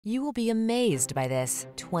You will be amazed by this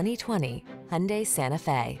 2020 Hyundai Santa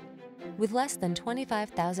Fe. With less than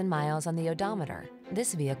 25,000 miles on the odometer,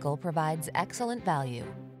 this vehicle provides excellent value.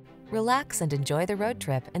 Relax and enjoy the road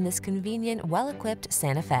trip in this convenient, well-equipped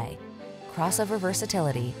Santa Fe. Crossover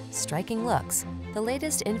versatility, striking looks, the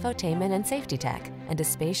latest infotainment and safety tech, and a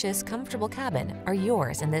spacious, comfortable cabin are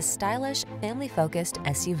yours in this stylish, family-focused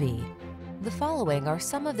SUV. The following are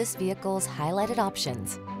some of this vehicle's highlighted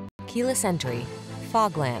options: keyless entry,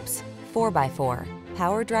 fog lamps, 4x4,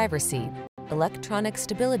 power driver's seat, electronic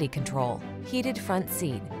stability control, heated front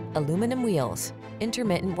seat, aluminum wheels,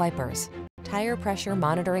 intermittent wipers, tire pressure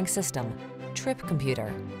monitoring system, trip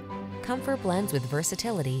computer. Comfort blends with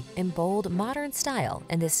versatility in bold, modern style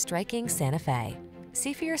in this striking Santa Fe.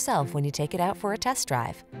 See for yourself when you take it out for a test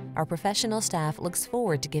drive. Our professional staff looks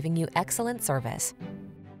forward to giving you excellent service.